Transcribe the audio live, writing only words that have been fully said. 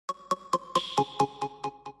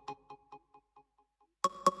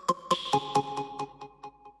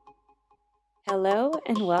Hello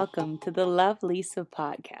and welcome to the Love Lisa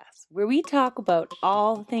podcast, where we talk about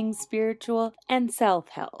all things spiritual and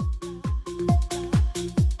self-help.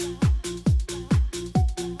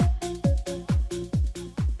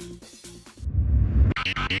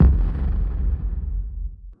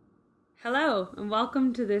 Hello and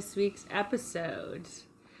welcome to this week's episode.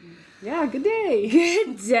 Yeah, good day.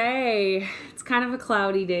 Good day. It's kind of a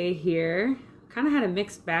cloudy day here. Kind of had a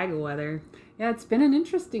mixed bag of weather. Yeah, it's been an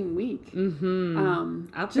interesting week.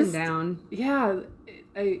 Up and down. Yeah,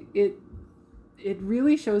 it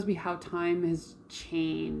really shows me how time has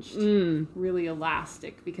changed. Really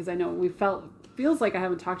elastic, because I know feels like I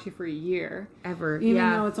haven't talked to you for a year. Even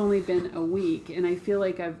though it's only been a week, and I feel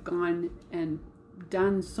like I've gone and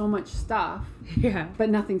done so much stuff, but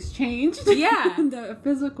nothing's changed in the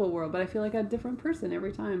physical world, but I feel like a different person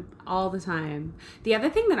every time. All the time. The other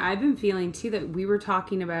thing that I've been feeling too, that we were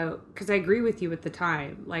talking about, because I agree with you at the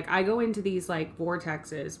time, like I go into these like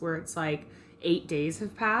vortexes where it's like 8 days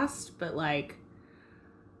have passed, but like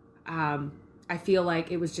I feel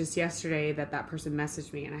like it was just yesterday that person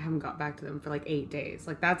messaged me and I haven't got back to them for like 8 days.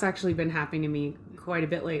 Like that's actually been happening to me quite a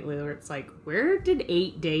bit lately, where it's like, where did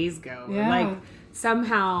 8 days go? Yeah. Like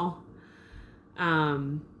somehow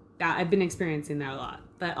I've been experiencing that a lot.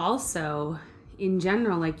 But also in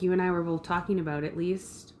general, like you and I were both talking about, at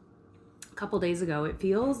least a couple days ago, it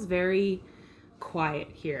feels very quiet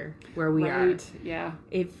here where we are. Yeah.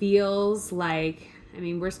 It feels like, I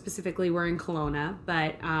mean, we're in Kelowna,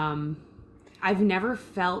 but I've never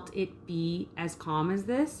felt it be as calm as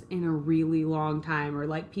this in a really long time, or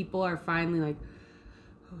like people are finally like,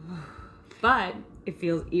 but it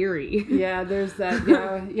feels eerie. Yeah, there's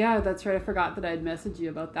that. Yeah, that's right. I forgot that I'd messaged you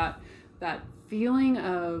about that feeling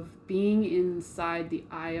of being inside the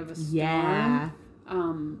eye of a storm. Yeah.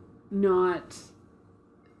 Not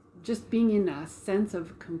just being in a sense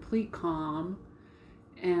of complete calm.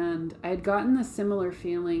 And I had gotten a similar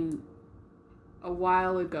feeling a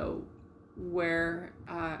while ago, where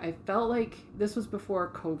I felt like this was before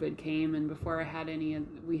COVID came and before we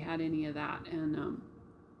had any of that, and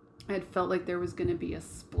I had felt like there was going to be a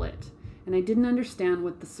split, and I didn't understand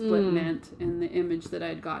what the split meant. And the image that I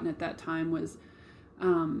had gotten at that time was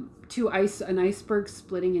an iceberg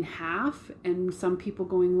splitting in half, and some people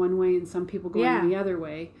going one way and some people going the other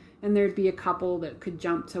way, and there'd be a couple that could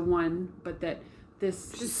jump to one, but that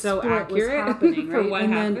this just so accurate was happening, right? For what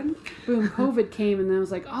and happened. Then, boom, COVID came, and then I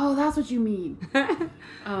was like, oh, that's what you mean.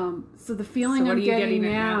 So the feeling I'm getting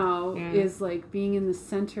now is like being in the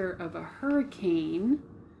center of a hurricane.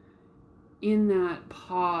 In that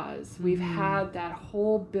pause, we've had that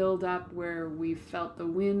whole build up where we felt the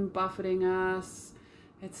wind buffeting us.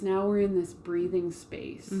 It's now we're in this breathing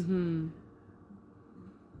space. And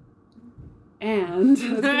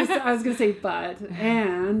I was going to say,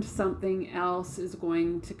 and something else is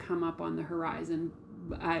going to come up on the horizon,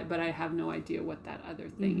 but I have no idea what that other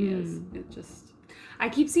thing is. I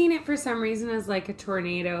keep seeing it for some reason as like a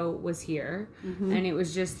tornado was here and it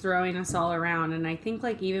was just throwing us all around. And I think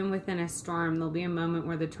like even within a storm, there'll be a moment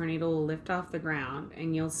where the tornado will lift off the ground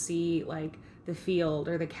and you'll see like the field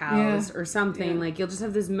or the cows or something. Like you'll just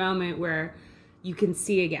have this moment where you can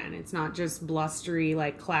see again. It's not just blustery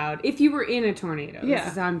like cloud. If you were in a tornado, this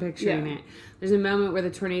is how I'm picturing it. There's a moment where the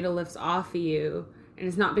tornado lifts off of you, and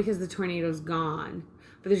it's not because the tornado's gone,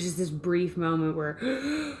 but there's just this brief moment where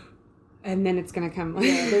and then it's going to come.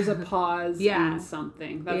 There's a pause in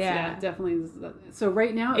something. That's definitely. So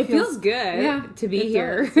right now it feels good to be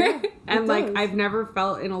here. And like I've never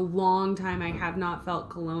felt in a long time, I have not felt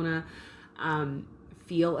Kelowna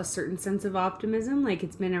feel a certain sense of optimism. Like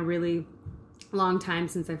it's been a really long time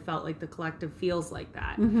since I felt like the collective feels like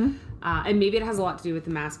that. And maybe it has a lot to do with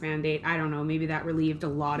the mask mandate. I don't know. Maybe that relieved a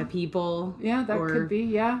lot of people. Yeah, that could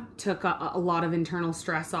be. Took a lot of internal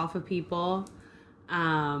stress off of people.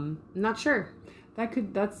 I'm not sure. That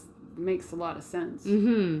makes a lot of sense.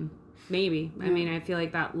 Maybe. I mean, I feel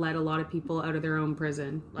like that let a lot of people out of their own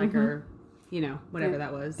prison, like or, whatever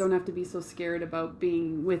that was. Don't have to be so scared about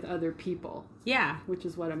being with other people. Yeah. Which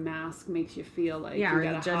is what a mask makes you feel like. Yeah, you or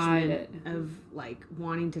gotta the hide judgment it. of like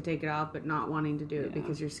wanting to take it off but not wanting to do it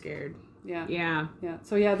because you're scared. Yeah.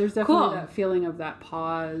 So there's definitely that feeling of that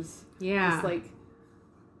pause. Yeah. It's like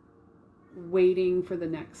waiting for the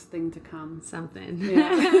next thing to come. Something.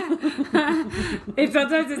 Yeah.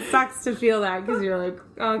 Sometimes it sucks to feel that because you're like,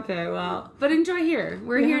 okay, well, but enjoy here.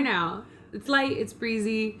 We're here now. It's light. It's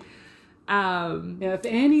breezy. If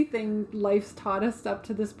anything life's taught us up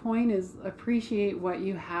to this point is appreciate what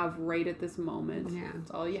you have right at this moment. Yeah.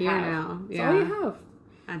 That's all you here have. now. That's all you have.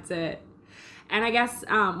 That's it. And I guess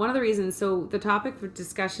one of the reasons, so the topic for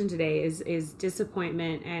discussion today is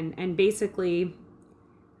disappointment and basically,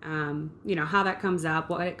 how that comes up,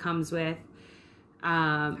 what it comes with,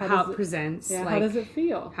 how it presents. Yeah, how does it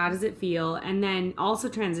feel? How does it feel? And then also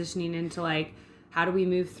transitioning into like, how do we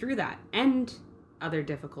move through that and other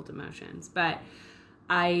difficult emotions? But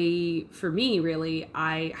for me, really,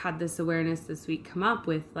 I had this awareness this week come up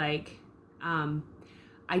with like,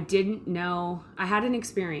 I didn't know, I had an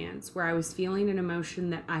experience where I was feeling an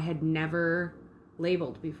emotion that I had never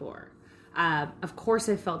labeled before. Of course,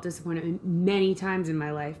 I felt disappointment many times in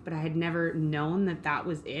my life, but I had never known that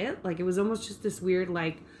was it. Like, it was almost just this weird,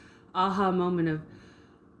 like, aha moment of,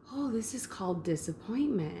 oh, this is called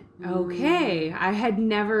disappointment. Okay. I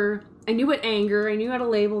knew what anger, I knew how to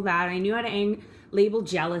label that. I knew how to label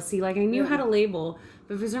jealousy. Like, I knew how to label,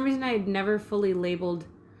 but for some reason I had never fully labeled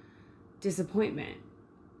disappointment.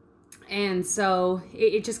 And so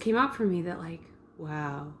it just came out for me that like,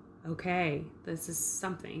 wow, okay, this is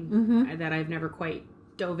something that I've never quite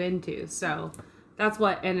dove into. So that's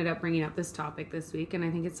what ended up bringing up this topic this week. And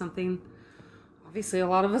I think it's something, obviously, a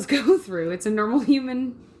lot of us go through. It's a normal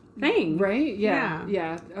human thing. Right?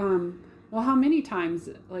 Yeah. Well, how many times,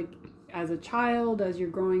 like, as a child, as you're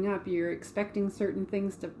growing up, you're expecting certain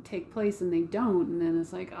things to take place and they don't. And then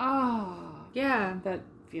it's like, yeah, that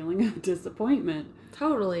feeling of disappointment.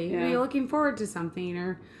 Totally. Yeah. You're looking forward to something,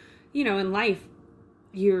 or, in life,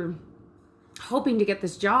 you're hoping to get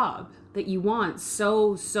this job that you want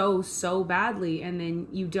so badly, and then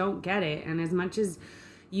you don't get it. And as much as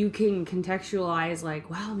you can contextualize, like,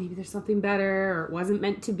 well, maybe there's something better, or it wasn't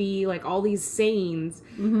meant to be, like all these sayings,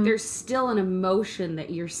 there's still an emotion that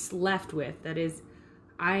you're left with that is,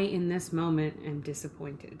 I, in this moment, am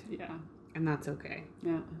disappointed. Yeah. And that's okay.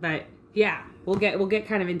 Yeah. But yeah, we'll get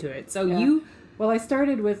kind of into it. So Well, I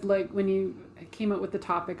started with, like, when you came up with the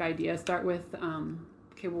topic idea, start with,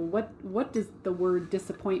 what does the word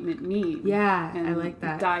disappointment mean? Yeah, and I like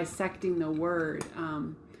that. Dissecting the word.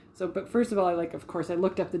 But first of all, I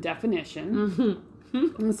looked up the definition.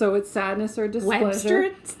 And so it's sadness or displeasure.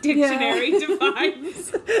 Webster's dictionary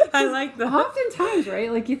defines. I like that. Oftentimes, right?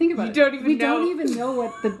 Like, you think about it. We don't even know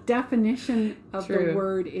what the definition of the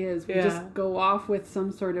word is. We just go off with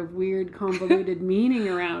some sort of weird, convoluted meaning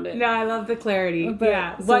around it. No, I love the clarity.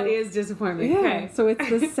 What is disappointment? Yeah. Okay. So it's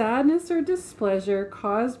the sadness or displeasure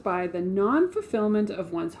caused by the non-fulfillment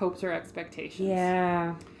of one's hopes or expectations.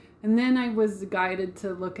 Yeah. And then I was guided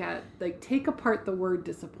to look at, like, take apart the word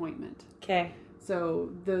disappointment. Okay. So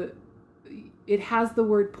it has the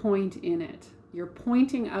word point in it. You're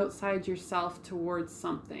pointing outside yourself towards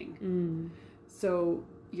something. So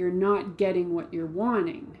you're not getting what you're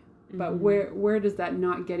wanting. But where does that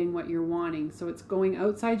not getting what you're wanting? So it's going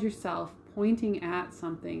outside yourself, pointing at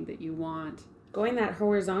something that you want. Going that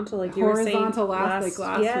horizontal, like you were saying last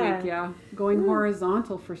week, yeah. Going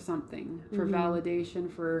horizontal for something, for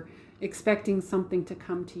validation, for expecting something to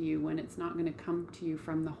come to you when it's not going to come to you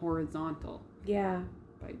from the horizontal. Yeah.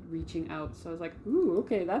 By reaching out. So I was like, ooh,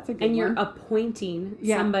 okay, that's a good one. And you're appointing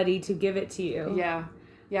somebody to give it to you. Yeah.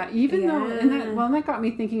 Yeah, though, and that got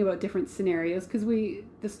me thinking about different scenarios, because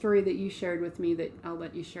the story that you shared with me that I'll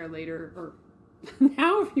let you share later, or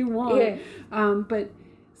now if you want. Yeah. But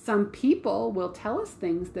some people will tell us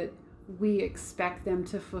things that we expect them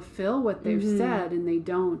to fulfill what they've said, and they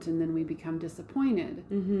don't, and then we become disappointed.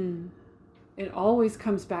 It always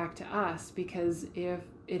comes back to us, because if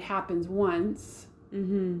it happens once,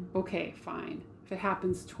 okay, fine. If it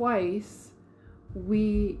happens twice,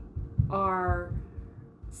 we are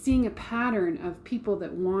seeing a pattern of people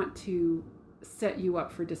that want to set you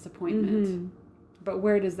up for disappointment. But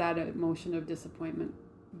where does that emotion of disappointment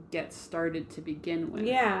get started to begin with?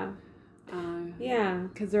 Yeah.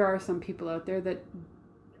 Because there are some people out there that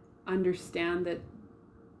understand that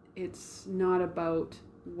it's not about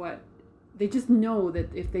what they just know,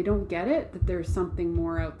 that if they don't get it, that there's something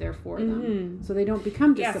more out there for them, so they don't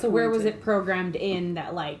become disappointed. Yeah. So where was it programmed in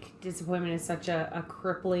that, like, disappointment is such a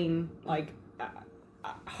crippling, like,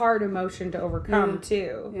 hard emotion to overcome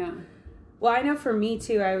too? Yeah. Well, I know for me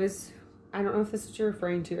too, I don't know if this is what you're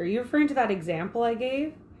referring to. Are you referring to that example I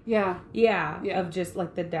gave? Yeah. Of just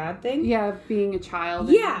like the dad thing? Yeah, being a child.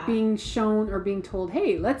 And being shown or being told,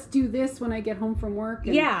 hey, let's do this when I get home from work.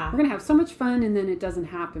 And we're going to have so much fun. And then it doesn't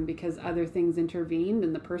happen because other things intervened,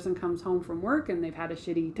 and the person comes home from work and they've had a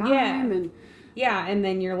shitty time. And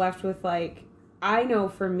then you're left with, like, I know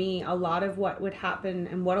for me, a lot of what would happen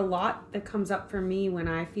and what a lot that comes up for me when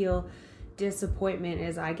I feel disappointment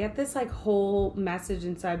is I get this, like, whole message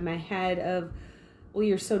inside my head of, well,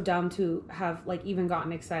 you're so dumb to have like even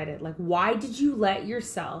gotten excited. Like, why did you let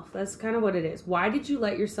yourself, that's kind of what it is. Why did you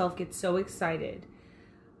let yourself get so excited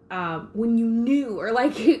when you knew, or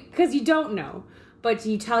like, because you don't know, but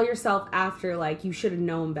you tell yourself after, like, you should have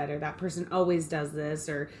known better. That person always does this,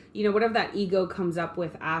 or, you know, whatever that ego comes up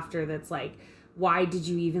with after, that's like, why did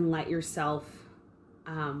you even let yourself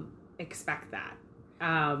expect that?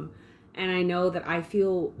 And I know that I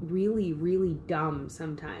feel really, really dumb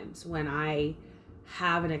sometimes when I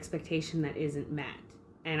have an expectation that isn't met.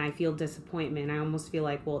 And I feel disappointment. I almost feel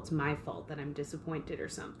like, well, it's my fault that I'm disappointed or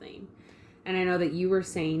something. And I know that you were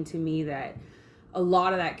saying to me that a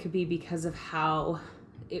lot of that could be because of how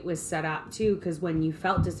it was set up too. Because when you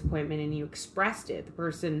felt disappointment and you expressed it, the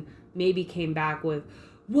person maybe came back with,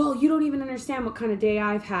 well, you don't even understand what kind of day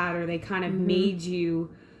I've had. Or they kind of made you...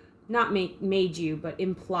 not made you, but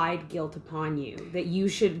implied guilt upon you, that you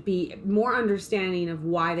should be more understanding of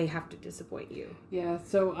why they have to disappoint you. Yeah,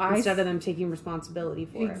 so instead of them taking responsibility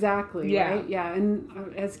for it. Exactly, yeah. Right? Yeah,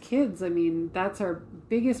 and as kids, I mean, that's our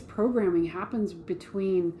biggest programming happens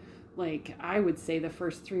between, like, I would say the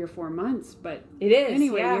first 3 or 4 months, but it is,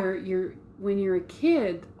 anyway, yeah. you're when you're a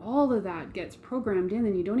kid, all of that gets programmed in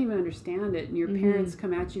and you don't even understand it, and your parents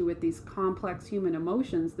come at you with these complex human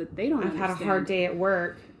emotions that they don't understand. I've had a hard day at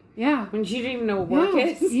work. Yeah. When you didn't even know what work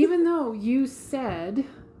is. Even though you said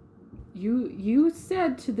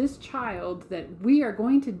to this child that we are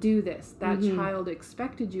going to do this, that child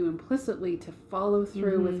expected you implicitly to follow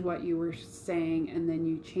through with what you were saying, and then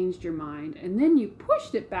you changed your mind, and then you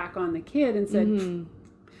pushed it back on the kid and said,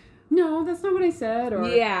 no, that's not what I said, or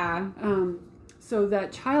so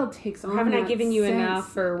that child takes on haven't that I given you sense,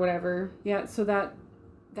 enough or whatever. Yeah, so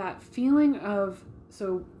that feeling of,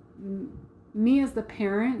 so me as the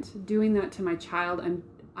parent doing that to my child,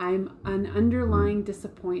 I'm an underlying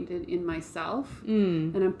disappointed in myself,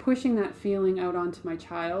 and I'm pushing that feeling out onto my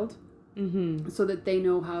child, so that they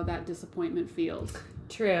know how that disappointment feels.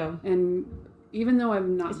 True. And even though I've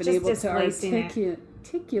not been able to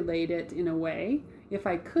articulate it in a way, if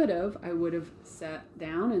I could have, I would have sat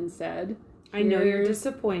down and said, I know you're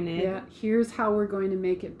disappointed. Yeah, here's how we're going to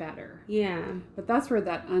make it better. Yeah. But that's where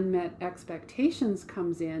that unmet expectations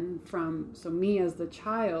comes in from. So me as the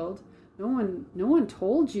child, no one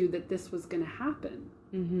told you that this was going to happen.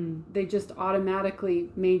 They just automatically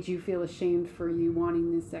made you feel ashamed for you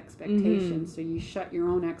wanting this expectation. So you shut your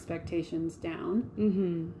own expectations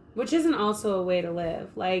down. Which isn't also a way to live.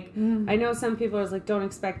 Like, I know some people are like, don't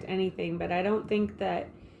expect anything, but I don't think that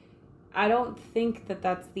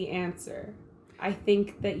that's the answer. I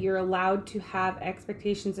think that you're allowed to have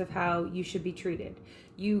expectations of how you should be treated.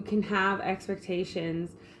 You can have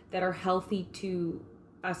expectations that are healthy to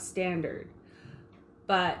a standard.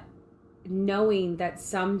 But knowing that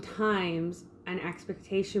sometimes an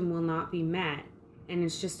expectation will not be met, and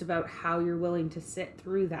it's just about how you're willing to sit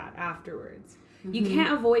through that afterwards. You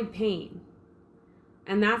can't avoid pain.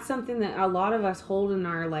 And that's something that a lot of us hold in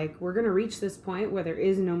our, like, we're going to reach this point where there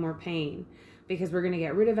is no more pain because we're going to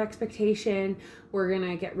get rid of expectation. We're going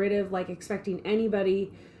to get rid of, like, expecting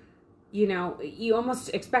anybody. You know, you almost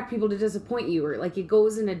expect people to disappoint you, or, like, it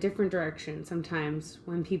goes in a different direction sometimes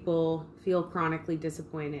when people feel chronically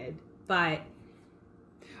disappointed. But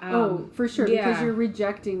for sure, because you're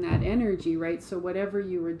rejecting that energy, right? So whatever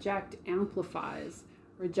you reject amplifies.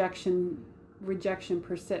 Rejection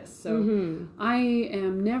persists. So I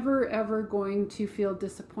am never ever going to feel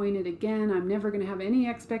disappointed again. I'm never going to have any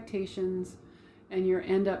expectations, and you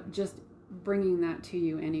end up just bringing that to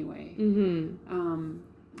you anyway.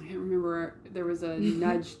 I can't remember, there was a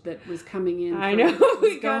nudge that was coming in. I know,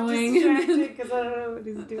 we got distracted because I don't know what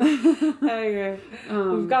he's doing. Okay.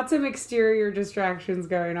 We've got some exterior distractions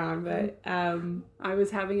going on, but I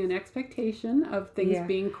was having an expectation of things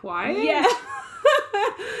being quiet. Yeah.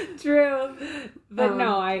 True. But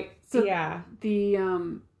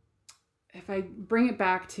if I bring it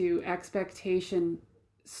back to expectation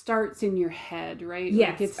starts in your head, right?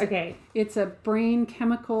 Yes. Like it's a brain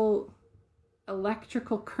chemical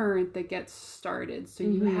electrical current that gets started. So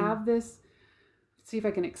you have this, see if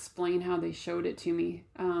I can explain how they showed it to me.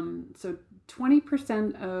 So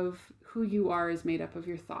 20% of who you are is made up of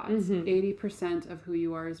your thoughts. 80% of who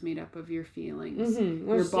you are is made up of your feelings,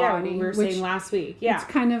 your body. We were saying last week. Yeah. It's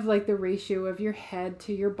kind of like the ratio of your head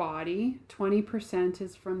to your body. 20%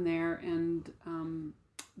 is from there, and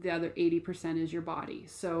the other 80% is your body.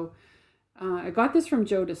 So I got this from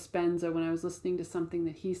Joe Dispenza when I was listening to something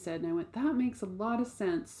that he said, and I went, that makes a lot of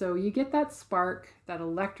sense. So you get that spark, that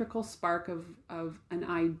electrical spark of an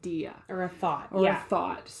idea. Or a thought. Or a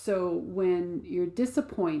thought. So when you're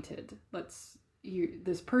disappointed, let's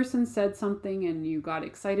this person said something and you got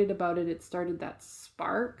excited about it. It started that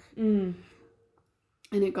spark and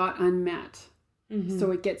it got unmet.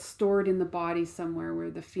 So it gets stored in the body somewhere where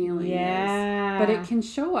the feeling is. But it can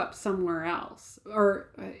show up somewhere else.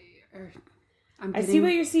 I see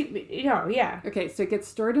what you're seeing. Yeah. Okay, so it gets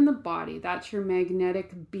stored in the body. That's your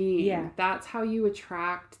magnetic being. Yeah. That's how you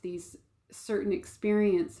attract these certain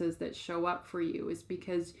experiences that show up for you, is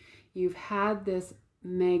because you've had this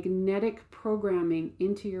magnetic programming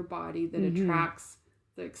into your body that attracts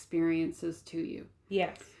the experiences to you.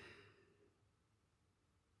 Yes.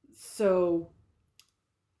 So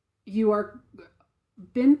you are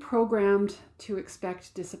been programmed to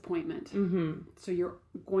expect disappointment. So you're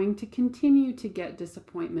going to continue to get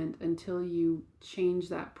disappointment until you change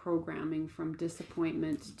that programming from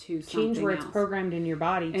disappointment to something change where else. It's programmed in your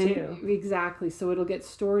body too. Exactly. So it'll get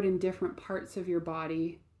stored in different parts of your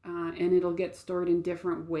body. And it'll get stored in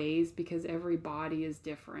different ways because every body is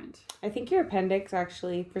different. I think your appendix,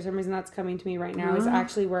 actually, for some reason that's coming to me right now, is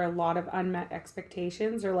actually where a lot of unmet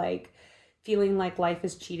expectations, or like feeling like life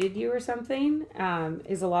has cheated you or something,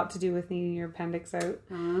 is a lot to do with needing your appendix out.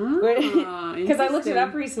 Because I looked it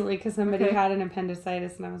up recently because somebody had an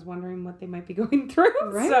appendicitis and I was wondering what they might be going through.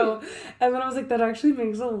 Right. So, and then I was like, that actually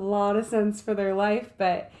makes a lot of sense for their life.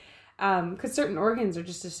 But because certain organs are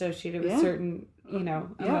just associated with certain,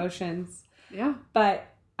 emotions. Yeah. But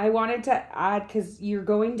I wanted to add, because you're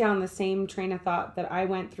going down the same train of thought that I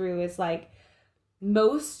went through, is like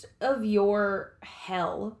most of your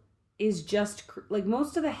hell is just like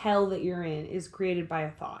most of the hell that you're in is created by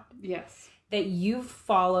a thought. Yes. That you've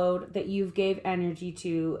followed, that you've gave energy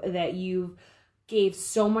to, that you've gave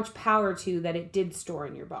so much power to, that it did store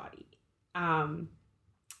in your body.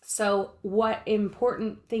 So what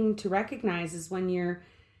important thing to recognize is when you're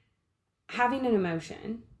having an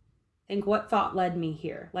emotion, think, what thought led me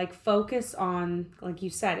here? Like focus on, like you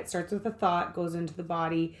said, it starts with a thought, goes into the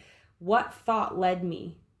body. What thought led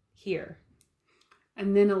me here?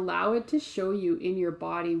 And then allow it to show you in your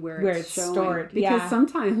body where it's showing. Stored. Because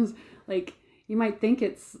sometimes, like, you might think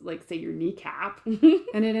it's, like, say, your kneecap,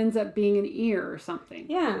 and it ends up being an ear or something.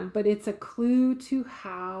 Yeah. But it's a clue to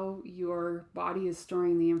how your body is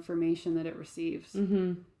storing the information that it receives.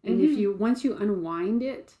 And once you unwind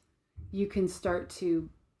it, you can start to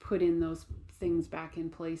put in those things back in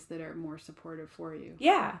place that are more supportive for you.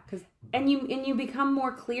 Yeah. And you become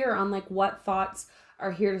more clear on like what thoughts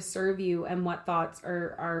are here to serve you and what thoughts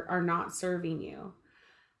are not serving you.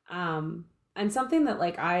 And something that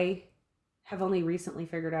like I have only recently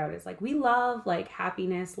figured out is like we love like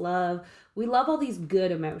happiness, love. We love all these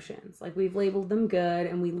good emotions. Like we've labeled them good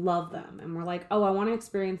and we love them. And we're like, oh, I want to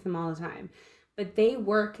experience them all the time. But they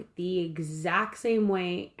work the exact same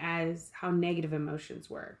way as how negative emotions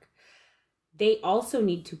work. They also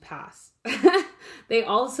need to pass. They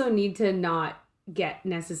also need to not get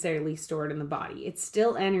necessarily stored in the body. It's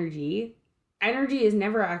still energy. Energy is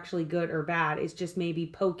never actually good or bad. It's just maybe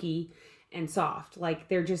pokey and soft. Like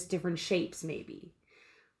they're just different shapes maybe.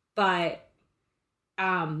 But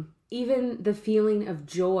even the feeling of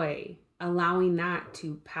joy, allowing that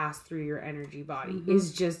to pass through your energy body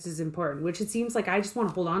is just as important, which it seems like I just want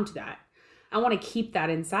to hold on to that. I want to keep that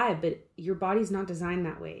inside, but your body's not designed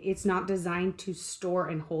that way. It's not designed to store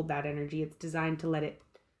and hold that energy. It's designed to let it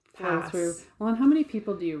pass through. Well, and how many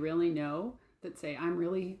people do you really know that say, I'm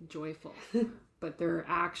really joyful, but they're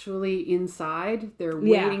actually inside, they're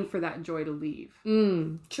waiting for that joy to leave.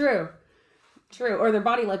 True. Or their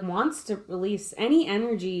body like wants to release any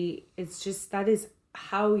energy. It's just, that is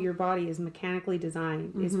how your body is mechanically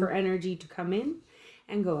designed, is for energy to come in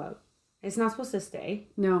and go out. It's not supposed to stay.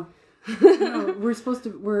 No, we're supposed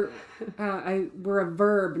to, we're a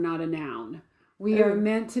verb, not a noun. We are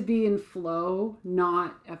meant to be in flow,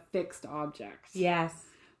 not a fixed object. Yes.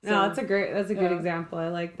 No, that's a good example. I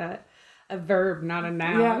like that. A verb, not a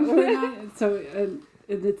noun. Yeah. So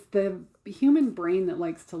it's the human brain that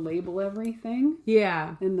likes to label everything.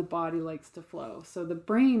 Yeah. And the body likes to flow. So the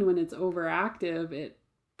brain, when it's overactive, it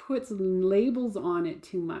puts labels on it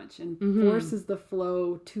too much and forces the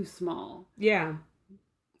flow too small. Yeah.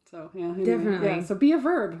 So, anyway, definitely. Yeah, so be a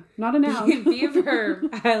verb, not a noun. Be a verb.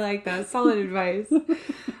 I like that. Solid advice.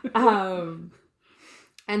 And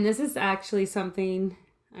this is actually something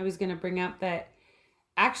I was going to bring up that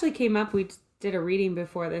actually came up. We did a reading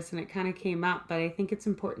before this and it kind of came up, but I think it's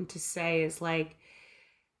important to say is like,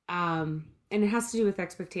 and it has to do with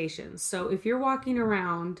expectations. So if you're walking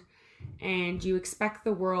around and you expect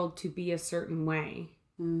the world to be a certain way,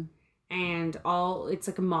 and it's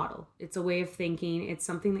like a model, it's a way of thinking, it's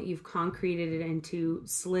something that you've concreted it into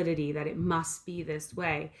solidity that it must be this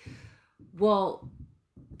way. Well,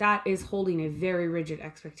 that is holding a very rigid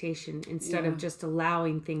expectation instead of just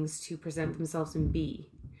allowing things to present themselves and be.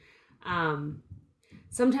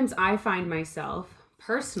 Sometimes I find myself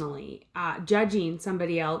personally judging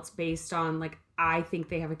somebody else based on like, I think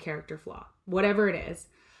they have a character flaw, whatever it is.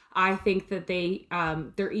 I think that they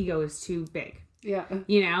their ego is too big. Yeah.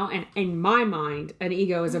 You know, and in my mind, an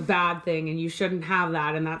ego is a bad thing and you shouldn't have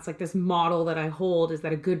that. And that's like this model that I hold, is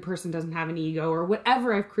that a good person doesn't have an ego or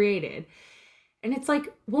whatever I've created. And it's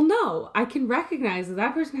like, well, no, I can recognize that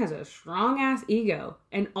that person has a strong ass ego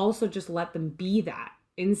and also just let them be that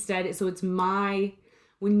instead. So it's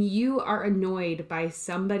when you are annoyed by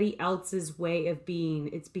somebody else's way of being,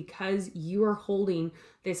 it's because you are holding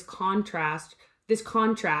this contract,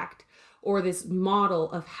 or this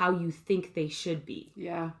model of how you think they should be.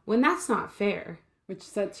 Yeah. When that's not fair. Which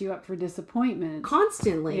sets you up for disappointment.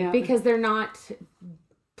 Constantly. Yeah. Because they're not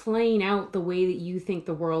playing out the way that you think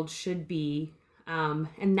the world should be.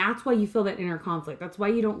 And that's why you feel that inner conflict. That's why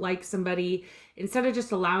you don't like somebody, instead of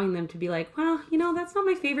just allowing them to be like, well, you know, that's not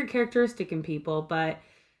my favorite characteristic in people, but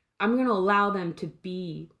I'm going to allow them to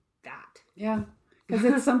be that. Yeah. Because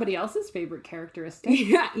it's somebody else's favorite characteristic.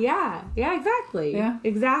 Yeah, exactly. Yeah.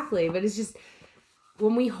 Exactly. But it's just,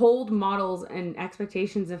 when we hold models and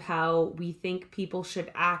expectations of how we think people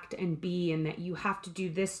should act and be, and that you have to do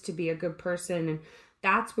this to be a good person, and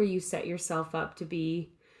that's where you set yourself up to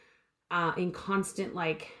be in constant,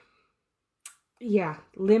 like,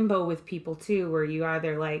 limbo with people too, where you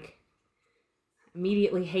either like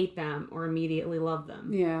immediately hate them or immediately love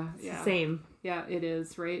them. Yeah. It's the same. Yeah, it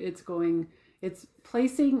is, right? It's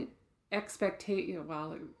placing expectation.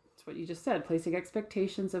 Well, it's what you just said, placing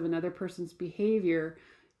expectations of another person's behavior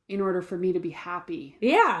in order for me to be happy.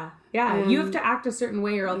 Yeah. You have to act a certain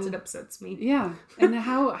way or else it upsets me. Yeah. And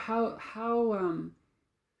how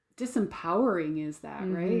disempowering is that,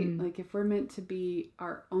 right? Like, if we're meant to be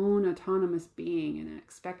our own autonomous being and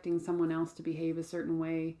expecting someone else to behave a certain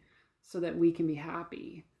way so that we can be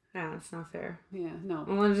happy. Yeah, it's not fair. Yeah, no.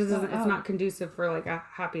 Well, it's not conducive for like a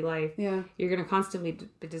happy life. Yeah. You're going to constantly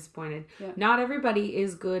be disappointed. Yeah. Not everybody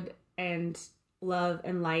is good and love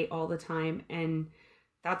and light all the time, and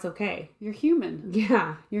that's okay. You're human.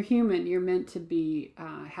 Yeah. You're human. You're meant to be,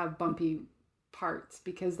 have bumpy parts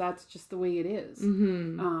because that's just the way it is.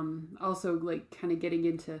 Mm-hmm. Also, like, kind of getting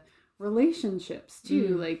into relationships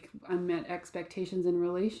too, like unmet expectations in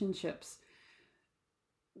relationships.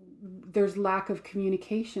 There's lack of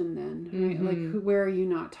communication then, right? Like, where are you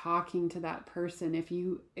not talking to that person? If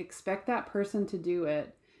you expect that person to do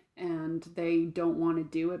it and they don't want to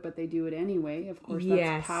do it, but they do it anyway, of course,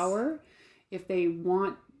 that's power. If they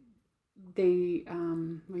want, well,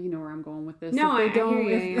 you know where I'm going with this. No, if they don't,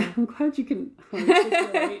 hear you. I'm glad you can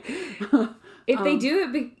articulate. If they do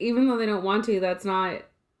it, even though they don't want to, that's not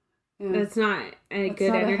a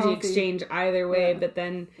good energy exchange either way. But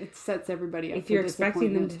then it sets everybody up. If you're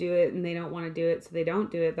expecting them to do it and they don't want to do it, so they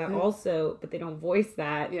don't do it, that also, but they don't voice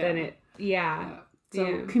that, then it,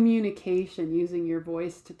 So communication, using your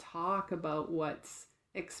voice to talk about what's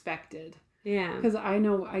expected. Yeah. Because I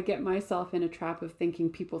know I get myself in a trap of thinking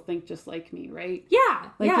people think just like me, right? Yeah.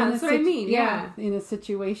 Like that's what I mean. Yeah. In a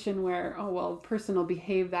situation where, a person will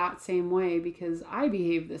behave that same way because I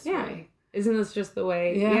behave this way. Isn't this just the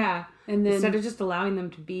way? Yeah. And then instead of just allowing them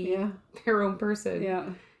to be their own person. Yeah.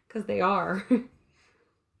 Because they are.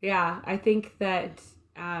 I think that,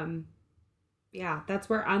 that's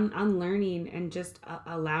where unlearning and just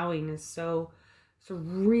allowing is so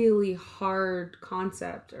really hard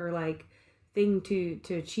concept, or like thing to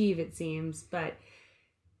achieve, it seems. But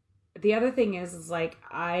the other thing is like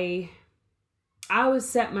I always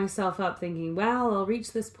set myself up thinking, well, I'll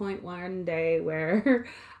reach this point one day where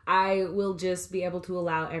I will just be able to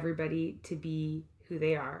allow everybody to be who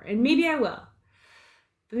they are. And maybe I will,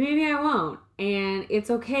 but maybe I won't. And it's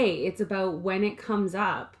okay. It's about when it comes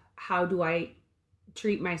up, how do I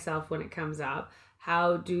treat myself when it comes up?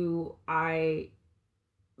 How do I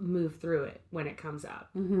move through it when it comes up?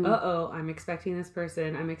 I'm expecting this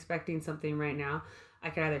person. I'm expecting something right now. I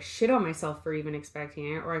could either shit on myself for even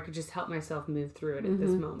expecting it, or I could just help myself move through it at this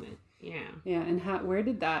moment. Yeah. And where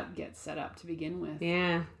did that get set up to begin with?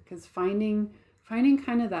 Yeah. Because finding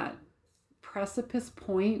kind of that precipice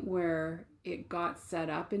point where it got set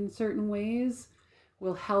up in certain ways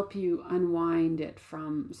will help you unwind it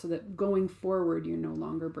so that going forward, you're no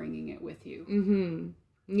longer bringing it with you.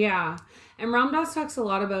 Yeah. And Ram Dass talks a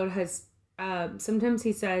lot about sometimes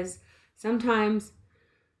he says, sometimes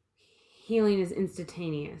healing is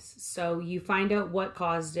instantaneous. So you find out what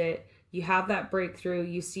caused it. You have that breakthrough.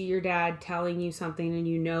 You see your dad telling you something and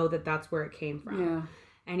you know that that's where it came from. Yeah.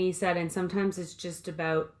 And he said, and sometimes it's just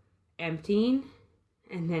about emptying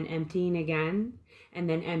and then emptying again, and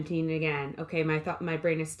then emptying again. Okay, my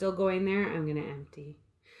brain is still going there. I'm going to empty.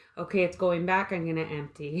 Okay, it's going back. I'm going to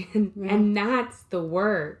empty. And that's the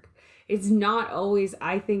work. It's not always,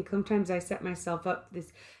 I think sometimes I set myself up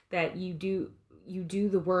that you do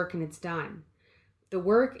the work and it's done. The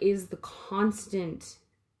work is the constant,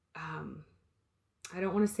 I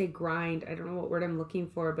don't want to say grind. I don't know what word I'm looking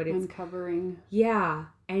for, but it's uncovering. Yeah.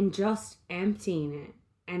 And just emptying it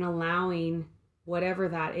and allowing whatever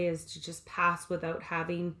that is to just pass without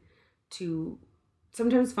having to,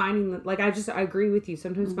 sometimes finding, I agree with you.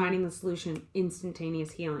 Sometimes finding the solution,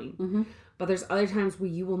 instantaneous healing. But there's other times where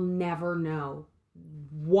you will never know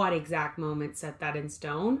what exact moment set that in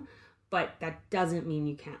stone, but that doesn't mean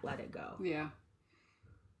you can't let it go. Yeah.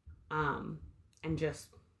 And just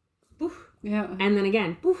poof. Yeah. And then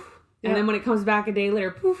again, poof. And then when it comes back a day later,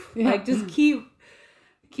 poof. Yeah. Like just keep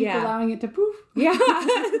allowing it to poof. Yeah.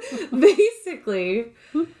 Basically.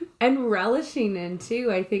 And relishing in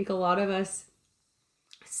too. I think a lot of us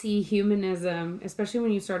see humanism, especially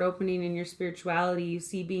when you start opening in your spirituality, you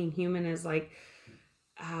see being human as like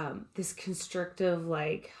this constrictive,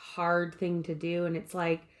 like hard thing to do. And it's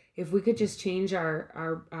like, if we could just change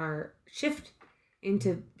our shift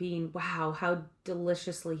into being, wow, how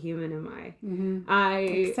deliciously human am I? I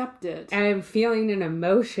accept it. And I'm feeling an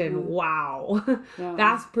emotion. Wow.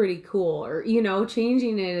 That's pretty cool. Or,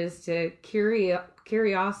 changing it is to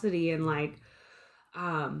curiosity and like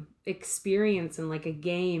experience and like a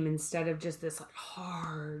game instead of just this like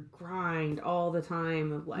hard grind all the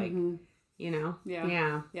time of like, Yeah.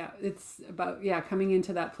 It's about, coming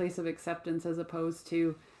into that place of acceptance as opposed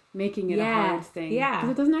to making it a hard thing. Yeah. Because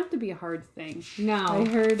it doesn't have to be a hard thing. No. I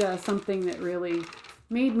heard something that really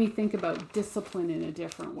made me think about discipline in a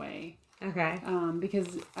different way. Okay.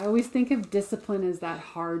 Because I always think of discipline as that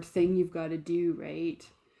hard thing you've got to do, right?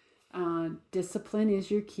 Discipline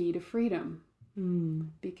is your key to freedom.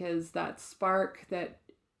 Because that spark that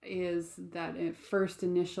is that first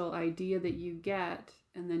initial idea that you get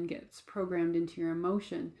and then gets programmed into your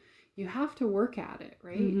emotion, you have to work at it,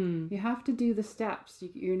 right? You have to do the steps.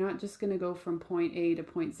 You're not just going to go from point A to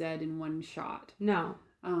point Z in one shot. No.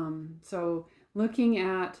 So looking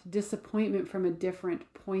at disappointment from a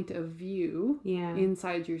different point of view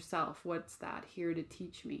inside yourself, what's that here to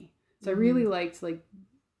teach me? So I really liked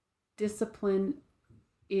discipline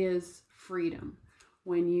is freedom.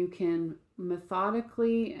 When you can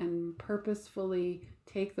methodically and purposefully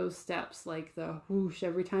take those steps, like the whoosh,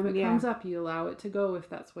 every time it comes up, you allow it to go if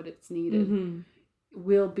that's what it's needed,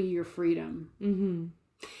 will be your freedom.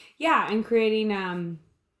 Yeah, and creating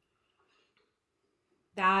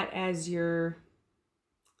that as your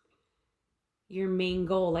main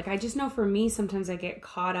goal. Like I just know for me, sometimes I get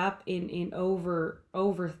caught up in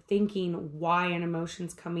overthinking why an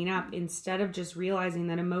emotion's coming up instead of just realizing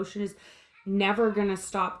that emotion is never gonna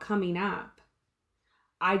stop coming up.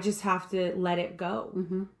 I just have to let it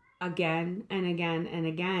go again and again and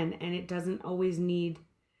again, and it doesn't always need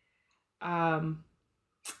to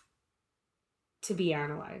be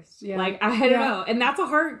analyzed. Like I don't know, and that's a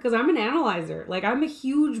hard, because I'm an analyzer. Like I'm a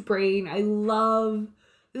huge brain. I love,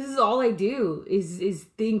 this is all I do is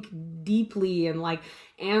think deeply and like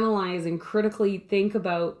analyze and critically think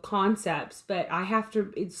about concepts. But I have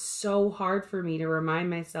to, it's so hard for me to remind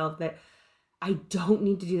myself that I don't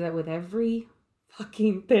need to do that with every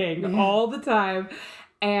fucking thing all the time.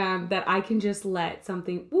 And that I can just let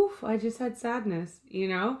something, oof, I just had sadness,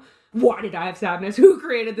 Why did I have sadness? Who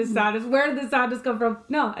created this sadness? Where did the sadness come from?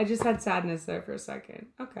 No, I just had sadness there for a second.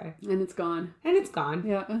 Okay. And it's gone.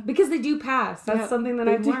 Yeah. Because they do pass. That's something that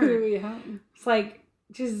I've learned. Yeah. It's like,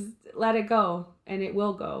 just let it go and it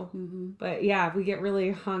will go. But yeah, we get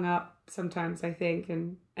really hung up sometimes, I think.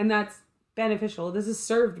 And that's beneficial. This has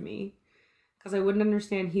served me. Because I wouldn't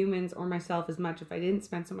understand humans or myself as much if I didn't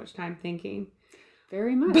spend so much time thinking.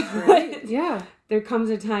 Very much, right? Yeah. There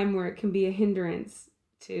comes a time where it can be a hindrance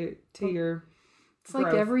to your It's growth.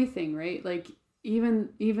 like everything, right? Like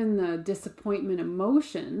even the disappointment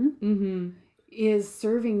emotion is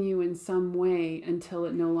serving you in some way until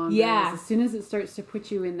it no longer is. As soon as it starts to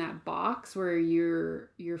put you in that box where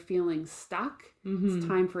you're feeling stuck, it's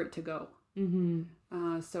time for it to go.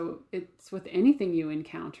 So it's with anything you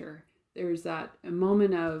encounter. There's a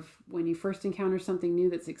moment of when you first encounter something new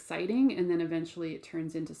that's exciting, and then eventually it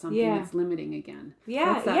turns into something that's limiting again.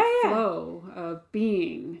 That's that flow of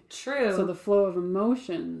being. True. So the flow of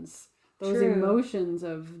emotions, those emotions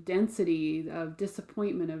of density, of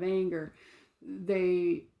disappointment, of anger,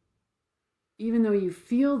 they, even though you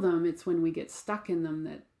feel them, it's when we get stuck in them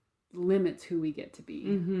that limits who we get to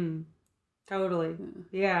be. Totally.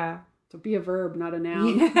 Yeah. So be a verb, not a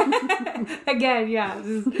noun. Yeah. Again, yeah,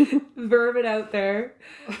 just verb it out there.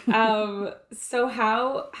 So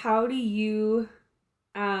how do you,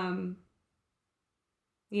 how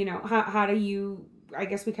do you, I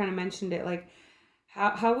guess we kind of mentioned it, like,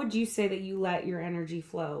 how would you say that you let your energy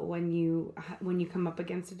flow when you come up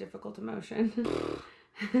against a difficult emotion?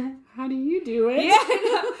 How do you do it? Yeah,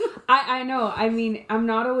 I know. I mean, I'm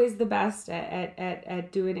not always the best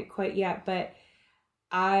at doing it quite yet, but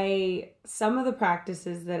some of the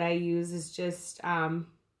practices that I use is just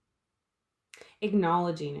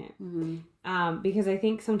acknowledging it. Mm-hmm. Because I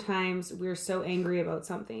think sometimes we're so angry about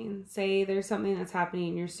something. Say there's something that's happening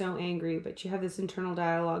and you're so angry, but you have this internal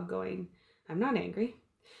dialogue going, I'm not angry.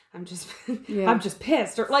 I'm just I'm just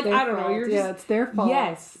pissed, or like, I don't know, you're just, it's their fault.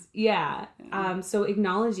 Yes. Yeah. So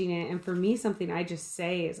acknowledging it, and for me, something I just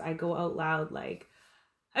say is I go out loud like,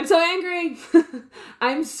 I'm so angry.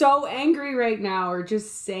 I'm so angry right now, or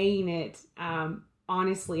just saying it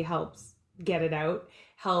honestly helps get it out,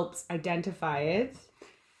 helps identify it.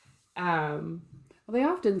 Well, they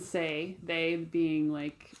often say, they being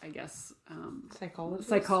like, I guess,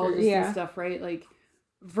 psychologists and stuff, right? Like,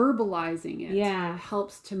 verbalizing it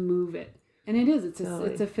helps to move it. And it is.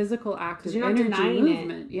 It's a physical act of energy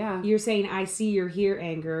movement. It. Yeah. You're saying, I see you're here,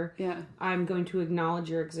 anger. Yeah. I'm going to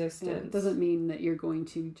acknowledge your existence. Yeah. It doesn't mean that you're going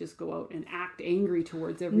to just go out and act angry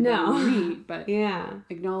towards everybody you meet, but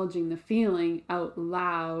acknowledging the feeling out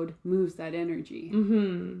loud moves that energy.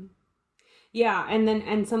 Mm-hmm. Yeah,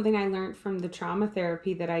 and something I learned from the trauma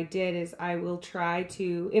therapy that I did is I will try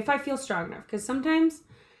to, if I feel strong enough, because sometimes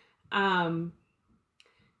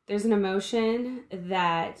there's an emotion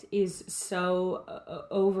that is so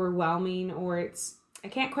overwhelming, or I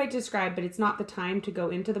can't quite describe, but it's not the time to go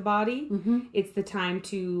into the body. Mm-hmm. It's the time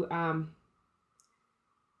to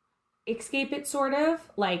escape it, sort of,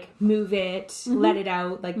 like move it, mm-hmm. let it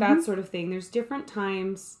out, like that sort of thing. There's different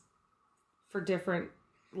times for different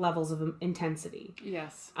levels of intensity.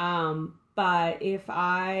 Yes. But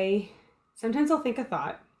sometimes I'll think a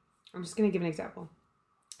thought. I'm just going to give an example.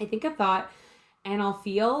 I think a thought, and I'll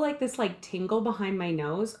feel like this like tingle behind my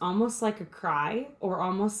nose, almost like a cry, or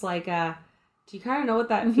almost like do you kind of know what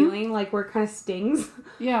that feeling, like where it kind of stings?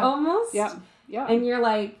 Yeah. Almost? Yeah. Yeah. And you're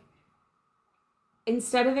like,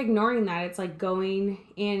 instead of ignoring that, it's like going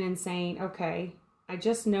in and saying, okay, I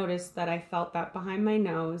just noticed that I felt that behind my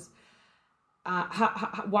nose.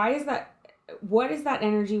 Why is that? What is that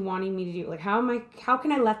energy wanting me to do? Like, how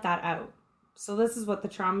can I let that out? So this is what the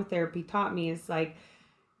trauma therapy taught me, is like,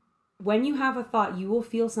 when you have a thought, you will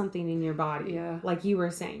feel something in your body. Yeah. Like you were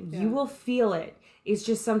saying, you will feel it. It's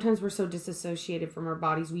just sometimes we're so disassociated from our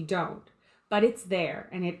bodies, we don't. But it's there,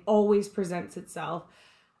 and it always presents itself.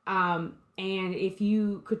 And if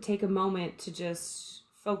you could take a moment to just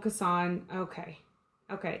focus on, okay,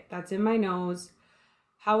 that's in my nose.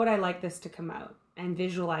 How would I like this to come out? And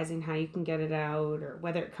visualizing how you can get it out, or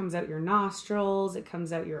whether it comes out your nostrils, it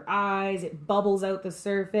comes out your eyes, it bubbles out the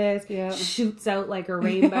surface, shoots out like a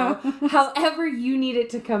rainbow. However you need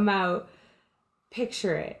it to come out,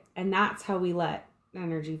 picture it. And that's how we let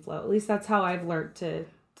energy flow. At least that's how I've learned to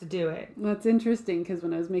do it. Well, it's interesting, because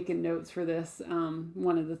when I was making notes for this,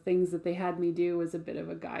 one of the things that they had me do was a bit of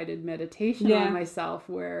a guided meditation on myself,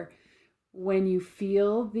 where when you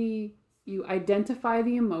feel you identify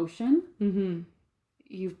the emotion,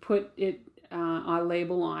 you've put it a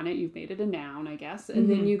label on it, you've made it a noun, I guess, and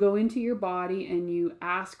then you go into your body and you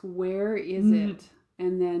ask, where is it?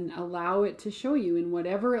 And then allow it to show you in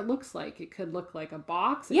whatever it looks like. It could look like a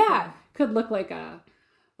box. It could look like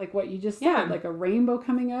what you just said, like a rainbow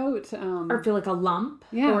coming out. Or feel like a lump.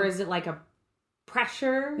 Yeah. Or is it like a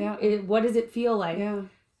pressure? Yeah. What does it feel like? Yeah.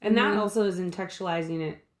 And that also is in textualizing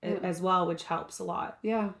it as well, which helps a lot.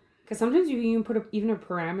 Yeah. Because sometimes you can put even a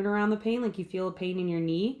parameter around the pain, like you feel a pain in your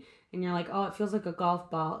knee, and you're like, oh, it feels like a golf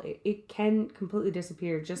ball. It can completely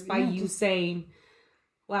disappear just by you saying,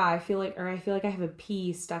 wow, I feel like I have a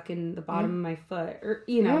pea stuck in the bottom of my foot, or,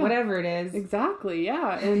 whatever it is. Exactly,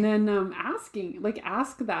 yeah. And then ask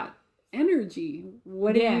that energy,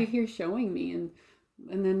 what are you here showing me? And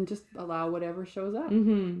then just allow whatever shows up.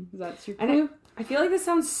 That's your clue. I feel like this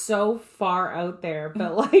sounds so far out there,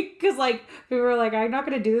 but because people are like, I'm not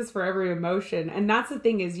going to do this for every emotion. And that's the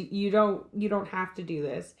thing, is you don't have to do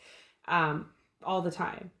this all the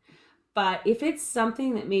time. But if it's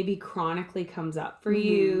something that maybe chronically comes up for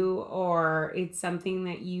you, or it's something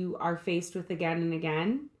that you are faced with again and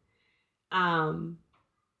again,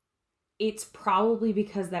 it's probably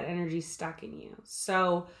because that energy's stuck in you.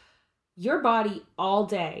 So your body all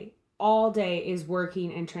day is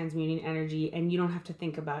working and transmuting energy, and you don't have to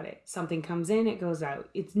think about it. Something comes in, it goes out.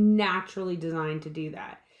 It's naturally designed to do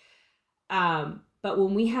that. But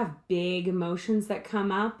when we have big emotions that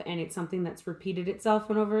come up and it's something that's repeated itself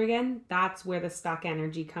and over again, that's where the stuck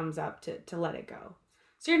energy comes up to let it go.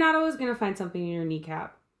 So you're not always going to find something in your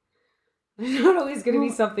kneecap. There's not always going to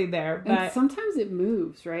be something there. But and sometimes it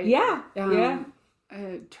moves, right? Yeah.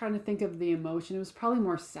 Trying to think of the emotion. It was probably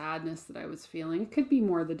more sadness that I was feeling. It could be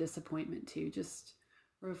more the disappointment too. Just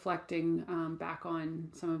reflecting back on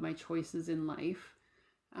some of my choices in life.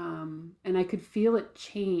 And I could feel it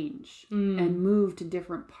change and move to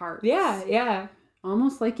different parts. Yeah.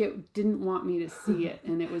 Almost like it didn't want me to see it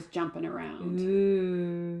and it was jumping around.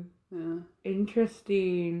 Ooh. Yeah.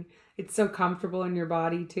 Interesting. It's so comfortable in your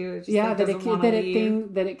body too. It's just that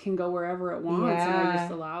it can go wherever it wants and I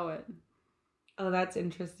just allow it. Oh, that's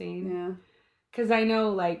interesting. Yeah. Because I know,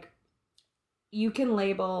 like, you can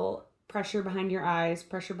label pressure behind your eyes,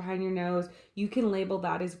 pressure behind your nose. You can label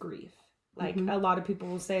that as grief. Like, a lot of people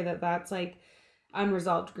will say that that's, like,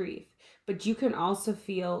 unresolved grief. But you can also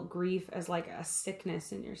feel grief as, like, a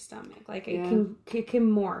sickness in your stomach. Like, it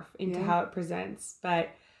can morph into how it presents. But,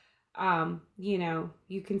 you know,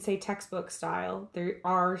 you can say textbook style. There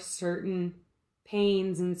are certain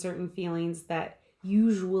pains and certain feelings that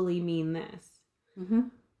usually mean this.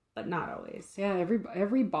 But not always. Yeah,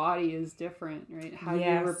 every body is different, right? How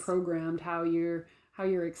you were programmed, how you're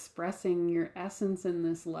expressing your essence in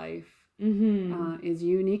this life is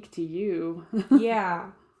unique to you.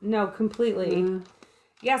 Yeah, no, completely.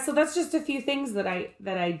 Yeah, so that's just a few things that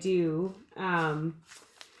I do.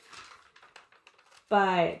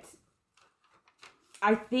 But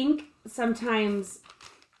I think sometimes,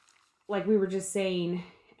 like we were just saying,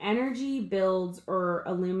 energy builds or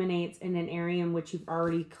illuminates in an area in which you've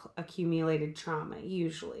already accumulated trauma,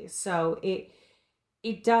 usually. So it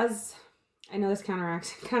does, I know this kind of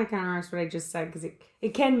counteracts what I just said, because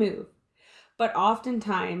it can move. But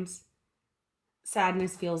oftentimes,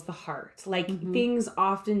 sadness feels the heart. Like, things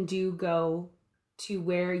often do go to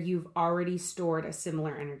where you've already stored a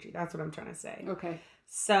similar energy. That's what I'm trying to say. Okay.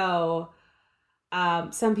 So,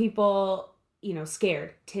 some people, you know,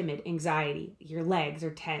 scared, timid, anxiety, your legs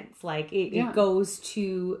are tense. Like, it goes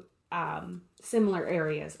to similar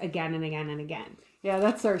areas again and again and again. Yeah,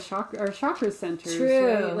 that's our chakra centers.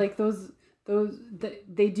 True. Right? Like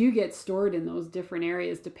they do get stored in those different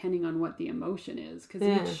areas depending on what the emotion is, because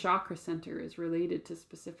each chakra center is related to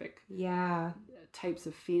specific types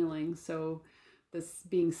of feelings. So this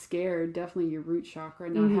being scared, definitely your root chakra,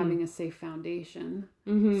 not having a safe foundation.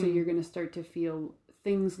 So you're going to start to feel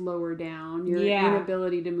things lower down. Your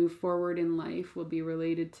inability to move forward in life will be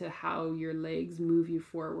related to how your legs move you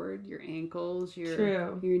forward, your ankles,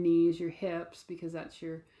 your knees, your hips, because that's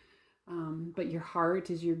your but your heart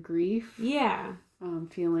is your grief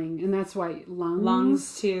feeling, and that's why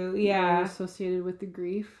lungs too are associated with the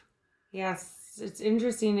grief. Yes, it's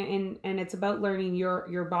interesting, and it's about learning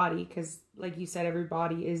your body, because like you said, every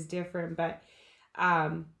body is different, but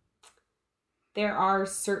there are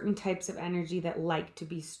certain types of energy that like to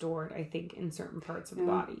be stored, I think, in certain parts of the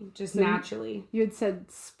body, just naturally. You had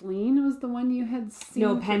said spleen was the one you had seen?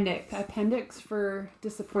 No, appendix. Appendix for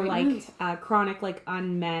disappointment? For like chronic, like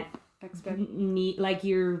unmet need, like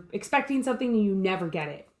you're expecting something and you never get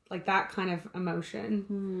it. Like that kind of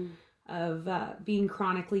emotion of being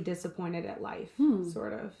chronically disappointed at life,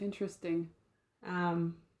 sort of. Interesting.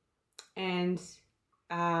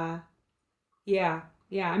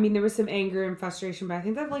 Yeah, I mean, there was some anger and frustration, but I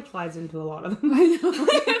think that, like, flies into a lot of them. I know.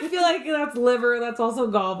 I feel like that's liver, that's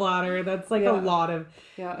also gallbladder, that's, like, a lot of...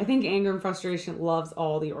 Yeah. I think anger and frustration loves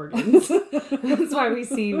all the organs. That's why we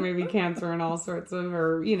see maybe cancer and all sorts of,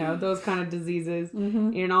 or, you know, those kind of diseases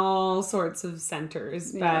in all sorts of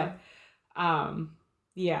centers. But,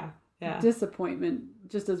 disappointment,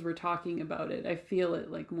 just as we're talking about it, I feel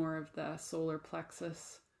it, like, more of the solar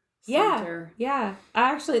plexus center. Yeah.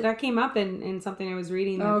 Actually, that came up in something I was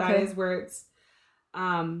reading. That is where it's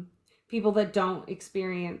people that don't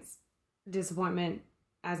experience disappointment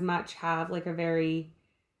as much have like a very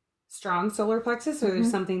strong solar plexus, or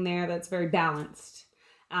there's something there that's very balanced.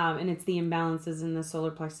 And it's the imbalances in the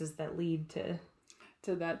solar plexus that lead to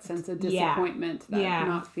that sense of disappointment, that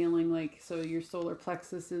not feeling like, so your solar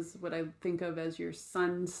plexus is what I think of as your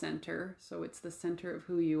sun center. So it's the center of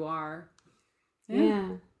who you are. Yeah.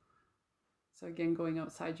 So again, going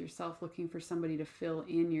outside yourself, looking for somebody to fill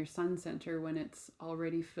in your sun center when it's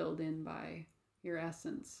already filled in by your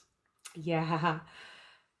essence. Yeah.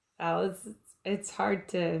 It's hard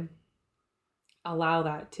to allow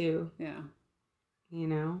that too. Yeah. You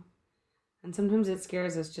know? And sometimes it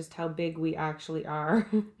scares us just how big we actually are.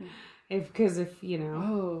 Because if, you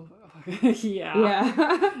know. Oh,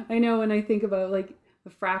 yeah. I know, when I think about like the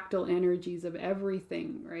fractal energies of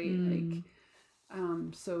everything, right? Like,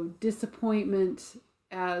 so disappointment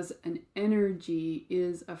as an energy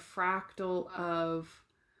is a fractal of,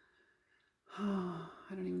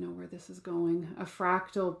 I don't even know where this is going, a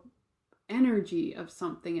fractal energy of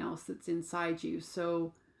something else that's inside you.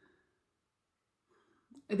 So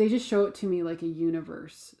they just show it to me like a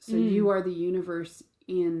universe. So you are the universe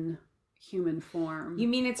in human form. You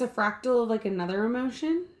mean it's a fractal of like another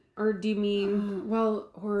emotion? Or do you mean...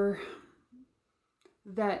 or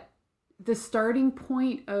that the starting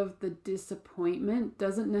point of the disappointment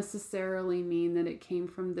doesn't necessarily mean that it came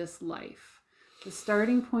from this life. The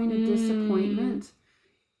starting point of disappointment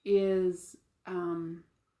is,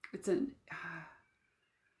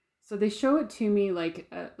 so they show it to me like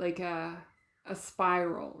a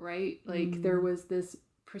spiral, right? Like there was this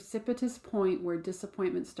precipitous point where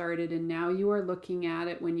disappointment started, and now you are looking at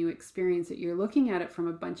it. When you experience it, you're looking at it from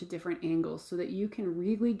a bunch of different angles so that you can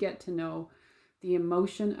really get to know the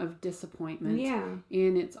emotion of disappointment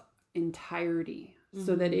in its entirety,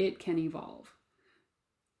 so that it can evolve.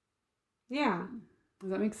 Yeah. Does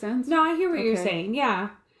that make sense? No, I hear what you're saying. Yeah.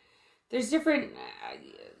 There's different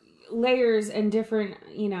layers and different,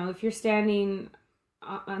 if you're standing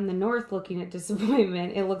on the north looking at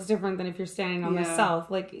disappointment, it looks different than if you're standing on the south.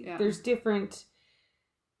 Like, there's different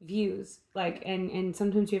views. Like, and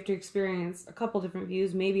sometimes you have to experience a couple different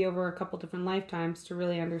views, maybe over a couple different lifetimes, to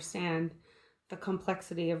really understand the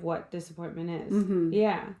complexity of what disappointment is.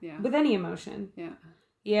 Yeah. With any emotion.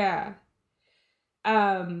 Yeah.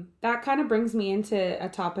 That kind of brings me into a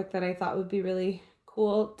topic that I thought would be really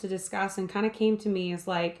cool to discuss, and kind of came to me as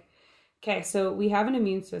like, okay, so we have an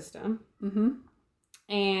immune system,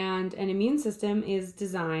 and an immune system is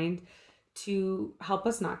designed to help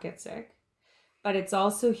us not get sick, but it's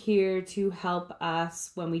also here to help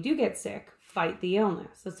us, when we do get sick, fight the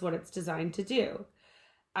illness. That's what it's designed to do.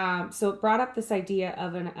 So it brought up this idea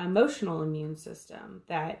of an emotional immune system,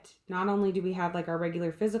 that not only do we have like our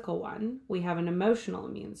regular physical one, we have an emotional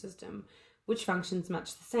immune system, which functions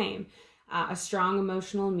much the same. A strong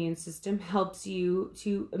emotional immune system helps you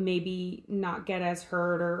to maybe not get as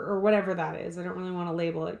hurt or whatever that is. I don't really want to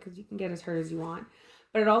label it, because you can get as hurt as you want.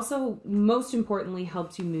 But it also, most importantly,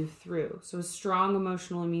 helps you move through. So a strong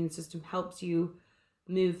emotional immune system helps you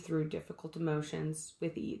move through difficult emotions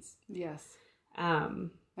with ease. Yes. I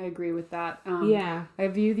agree with that. I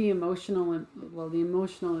view the emotional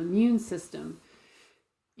immune system.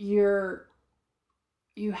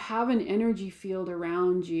 You have an energy field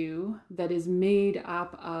around you that is made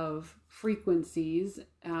up of frequencies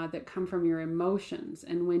that come from your emotions.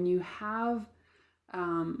 And when you have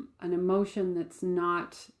an emotion that's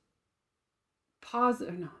not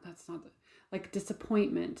positive, like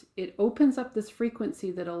disappointment, it opens up this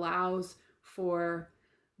frequency that allows for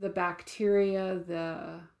the bacteria,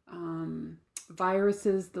 the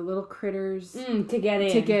viruses, the little critters to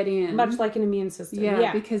get in. Much like an immune system.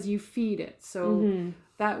 Yeah, because you feed it. So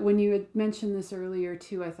that, when you had mentioned this earlier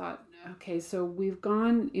too, I thought, okay, so we've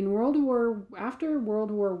gone in after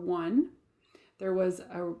World War I, there was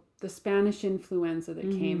the Spanish influenza that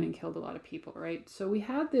came and killed a lot of people, right? So we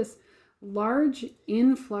had this large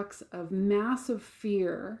influx of massive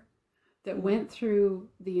fear that went through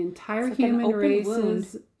the entire human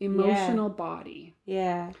race's emotional body.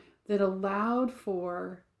 Yeah. That allowed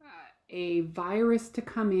for a virus to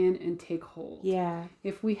come in and take hold. Yeah.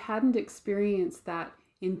 If we hadn't experienced that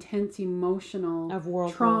intense emotional of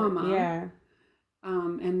world trauma, war.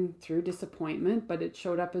 And through disappointment, but it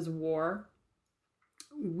showed up as war,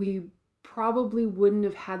 we probably wouldn't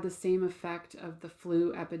have had the same effect of the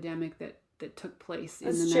flu epidemic that took place in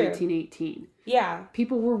 1918. Yeah.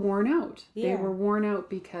 People were worn out. Yeah. They were worn out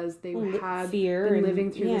because they had been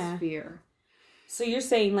living through this fear. So you're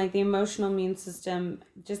saying like the emotional immune system,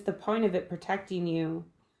 just the point of it protecting you,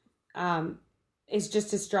 is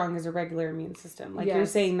just as strong as a regular immune system. Like you're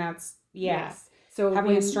saying that's, Yes. So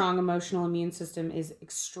having a strong emotional immune system is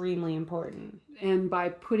extremely important. And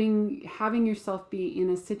by having yourself be in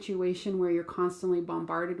a situation where you're constantly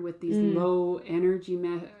bombarded with these low energy,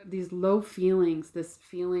 these low feelings, this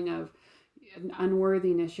feeling of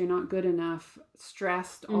unworthiness, you're not good enough,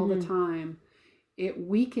 stressed all the time, it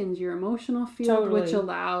weakens your emotional field, which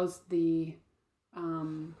allows the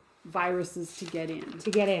viruses to get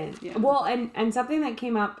in. Yeah. Well, and something that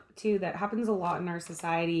came up too that happens a lot in our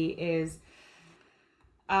society is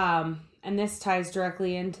and this ties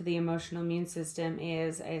directly into the emotional immune system,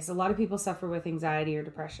 is a lot of people suffer with anxiety or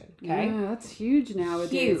depression. Okay, yeah, that's huge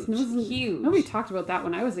nowadays. Huge. Nobody talked about that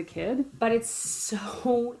when I was a kid. But it's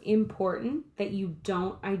so important that you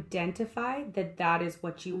don't identify that is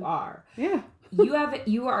what you are. Yeah.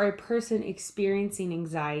 you are a person experiencing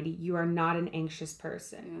anxiety. You are not an anxious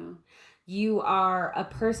person. Yeah. You are a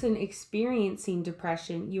person experiencing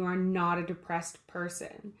depression. You are not a depressed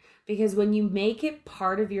person. Because when you make it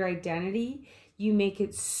part of your identity, you make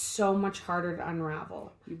it so much harder to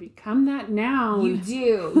unravel. You become that now. You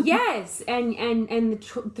do. Yes. And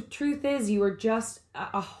the truth is, you are just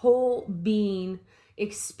a whole being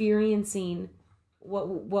experiencing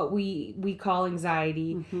what we call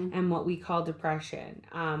anxiety and what we call depression.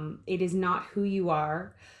 It is not who you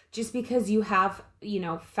are. Just because you have,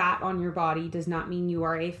 fat on your body does not mean you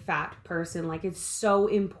are a fat person. Like, it's so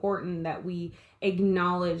important that we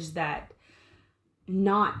acknowledge that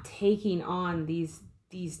not taking on these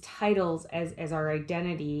titles as our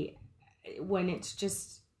identity when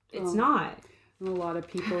it's not. And a lot of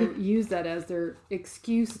people use that as their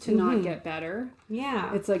excuse to not get better.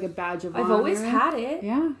 Yeah. It's like a badge of honor. I've always had it.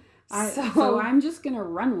 Yeah. So I'm just going to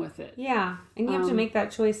run with it. Yeah. And you have to make that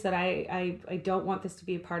choice that I don't want this to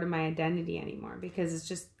be a part of my identity anymore, because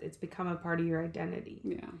it's become a part of your identity.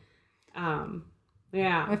 Yeah.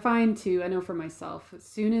 Yeah. I find too, I know for myself, as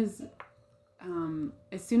soon as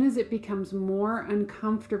it becomes more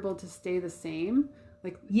uncomfortable to stay the same,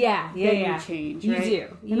 like then you change, right?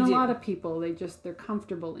 You do. A lot of people, they're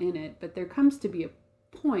comfortable in it, but there comes to be a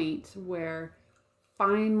point where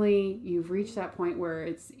finally you've reached that point where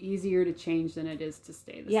it's easier to change than it is to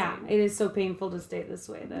stay the same. Yeah, it is so painful to stay this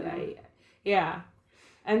way that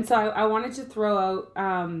And so I wanted to throw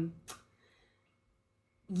out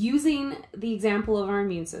using the example of our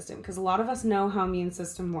immune system, because a lot of us know how immune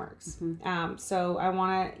system works. So I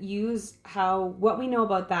want to use what we know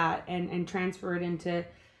about that and transfer it into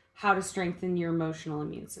how to strengthen your emotional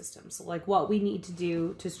immune system. So like what we need to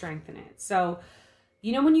do to strengthen it. So,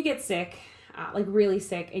 when you get sick, like really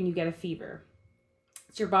sick, and you get a fever,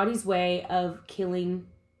 it's your body's way of killing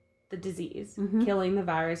the disease, killing the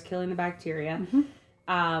virus, killing the bacteria.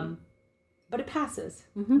 But it passes.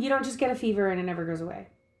 You don't just get a fever and it never goes away.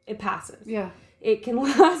 It passes. Yeah. It can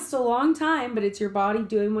last a long time, but it's your body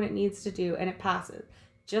doing what it needs to do, and it passes.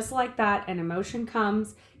 Just like that, an emotion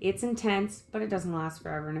comes, it's intense, but it doesn't last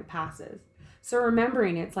forever, and it passes. So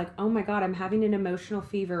remembering it's like, oh my God, I'm having an emotional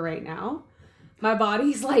fever right now. My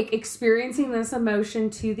body's like experiencing this emotion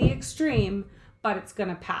to the extreme, but it's going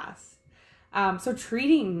to pass. So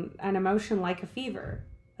treating an emotion like a fever,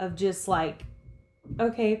 of just like,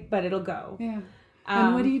 okay, but it'll go. Yeah.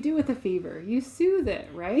 And what do you do with a fever? You soothe it,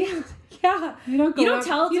 right? Yeah. You don't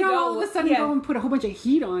tell it to you don't go. all of a sudden go and put a whole bunch of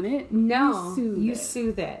heat on it. No. You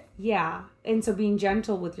soothe it. Yeah. And so being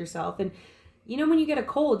gentle with yourself. And when you get a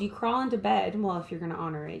cold, you crawl into bed. Well, if you're going to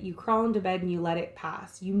honor it, you crawl into bed and you let it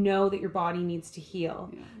pass. You know that your body needs to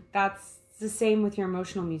heal. Yeah. That's the same with your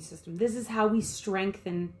emotional immune system. This is how we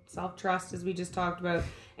strengthen self-trust, as we just talked about,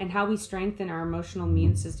 and how we strengthen our emotional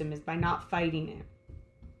immune system is by not fighting it.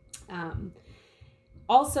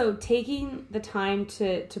 Also, taking the time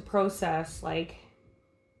to process, like,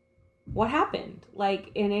 what happened,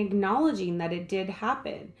 like, and acknowledging that it did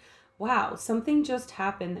happen. Wow, something just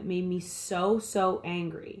happened that made me so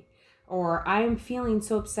angry, or I am feeling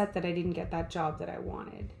so upset that I didn't get that job that I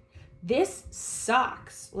wanted. This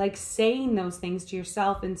sucks. Like, saying those things to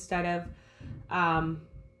yourself instead of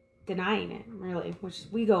denying it, really, which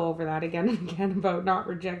we go over that again and again about not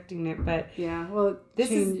rejecting it. But yeah, well,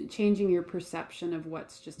 changing your perception of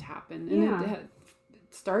what's just happened. And it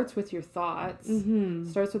starts with your thoughts.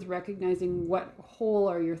 Starts with recognizing what hole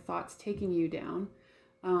are your thoughts taking you down.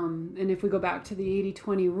 And if we go back to the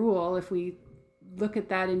 80-20 rule, if we look at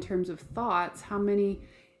that in terms of thoughts, how many,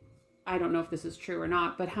 I don't know if this is true or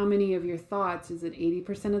not, but how many of your thoughts, is it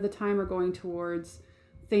 80% of the time, are going towards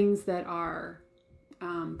things that are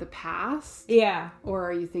the past? Yeah. Or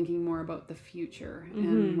are you thinking more about the future?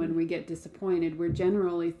 And when we get disappointed, we're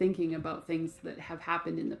generally thinking about things that have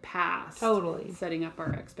happened in the past. Totally. Setting up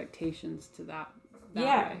our expectations to that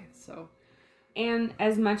yeah. way. So, and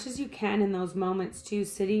as much as you can in those moments too,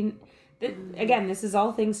 again, this is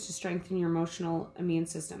all things to strengthen your emotional immune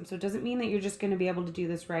system. So it doesn't mean that you're just going to be able to do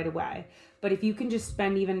this right away. But if you can just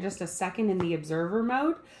spend even just a second in the observer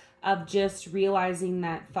mode of just realizing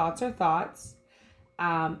that thoughts are thoughts,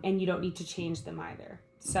 and you don't need to change them either.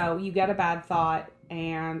 So you get a bad thought,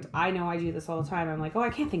 and I know I do this all the time. I'm like, oh, I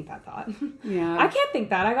can't think that thought. Yeah. I can't think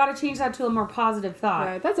that. I got to change that to a more positive thought.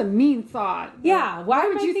 Right. That's a mean thought. Yeah. Why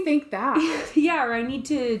would you think that? Yeah, or I need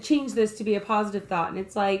to change this to be a positive thought. And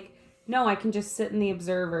it's like, no, I can just sit in the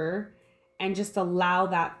observer and just allow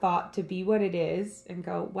that thought to be what it is and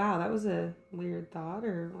go, wow, that was a weird thought.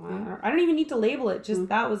 Or I don't even need to label it. Just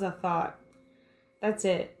that was a thought. That's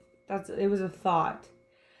it. It was a thought.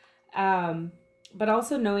 but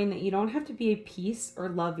also knowing that you don't have to be at peace or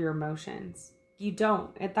love your emotions. You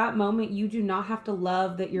don't. At that moment, you do not have to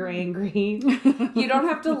love that you're angry. You don't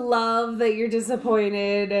have to love that you're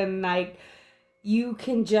disappointed, and like, you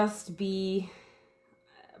can just be,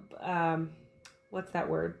 what's that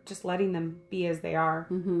word? Just letting them be as they are.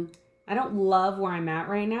 Mm-hmm. I don't love where I'm at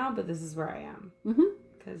right now, but this is where I am. Mm-hmm.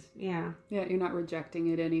 Because, yeah. Yeah, you're not rejecting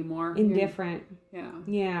it anymore. Indifferent.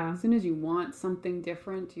 Yeah. As soon as you want something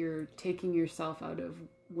different, you're taking yourself out of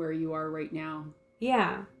where you are right now.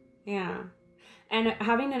 Yeah. And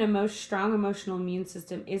having an strong emotional immune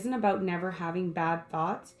system isn't about never having bad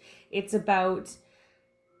thoughts. It's about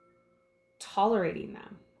tolerating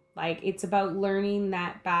them. Like, it's about learning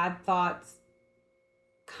that bad thoughts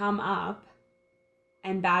come up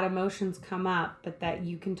and bad emotions come up, but that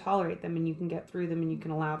you can tolerate them and you can get through them and you can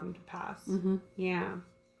allow them to pass. Mm-hmm. Yeah.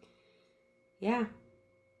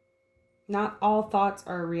 Not all thoughts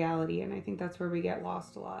are reality, and I think that's where we get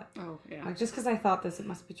lost a lot. Oh, yeah. Like, just because I thought this, it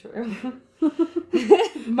must be true.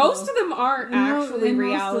 Most of them aren't actually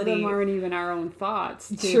reality. Most of them aren't even our own thoughts,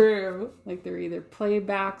 too. True. Like, they're either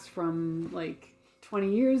playbacks from, like,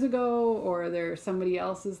 20 years ago, or they're somebody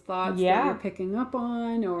else's thoughts that you're picking up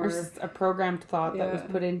on, or just a programmed thought that was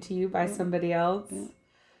put into you by somebody else.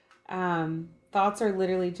 Thoughts are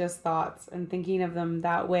literally just thoughts, and thinking of them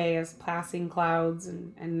that way as passing clouds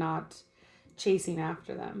and not chasing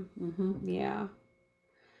after them. Mm-hmm.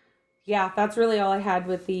 Yeah, that's really all I had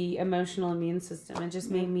with the emotional immune system. It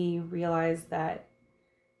just made me realize that,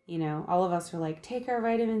 all of us are like, take our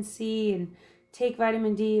vitamin C and take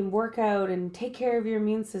vitamin D and work out and take care of your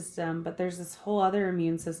immune system. But there's this whole other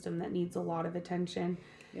immune system that needs a lot of attention.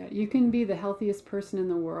 Yeah, you can be the healthiest person in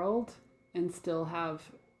the world and still have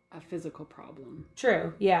a physical problem.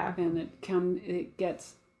 True, yeah. And it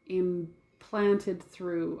gets implanted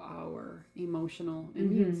through our emotional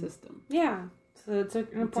immune system. Yeah. So it's an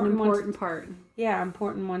important part. Yeah,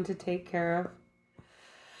 important one to take care of.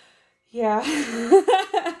 Yeah.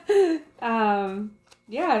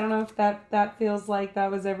 Yeah, I don't know if that feels like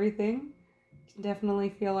that was everything. You can definitely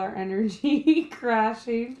feel our energy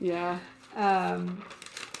crashing. Yeah.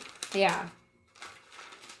 Yeah.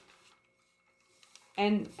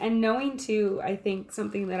 And knowing too, I think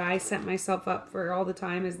something that I set myself up for all the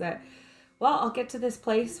time is that, well, I'll get to this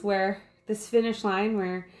place where, this finish line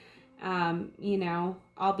where,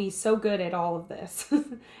 I'll be so good at all of this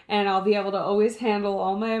and I'll be able to always handle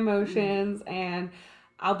all my emotions and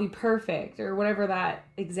I'll be perfect, or whatever that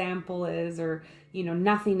example is, or,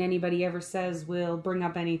 nothing anybody ever says will bring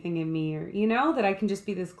up anything in me, or, that I can just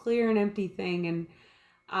be this clear and empty thing. And,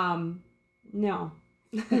 no.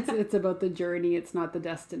 it's about the journey. It's not the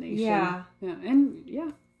destination. Yeah.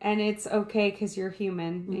 And it's okay, 'cause you're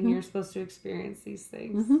human and you're supposed to experience these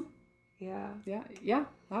things. Yeah,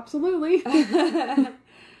 absolutely.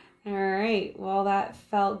 All right. Well, that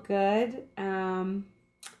felt good.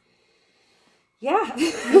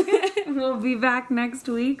 We'll be back next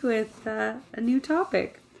week with a new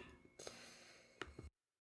topic.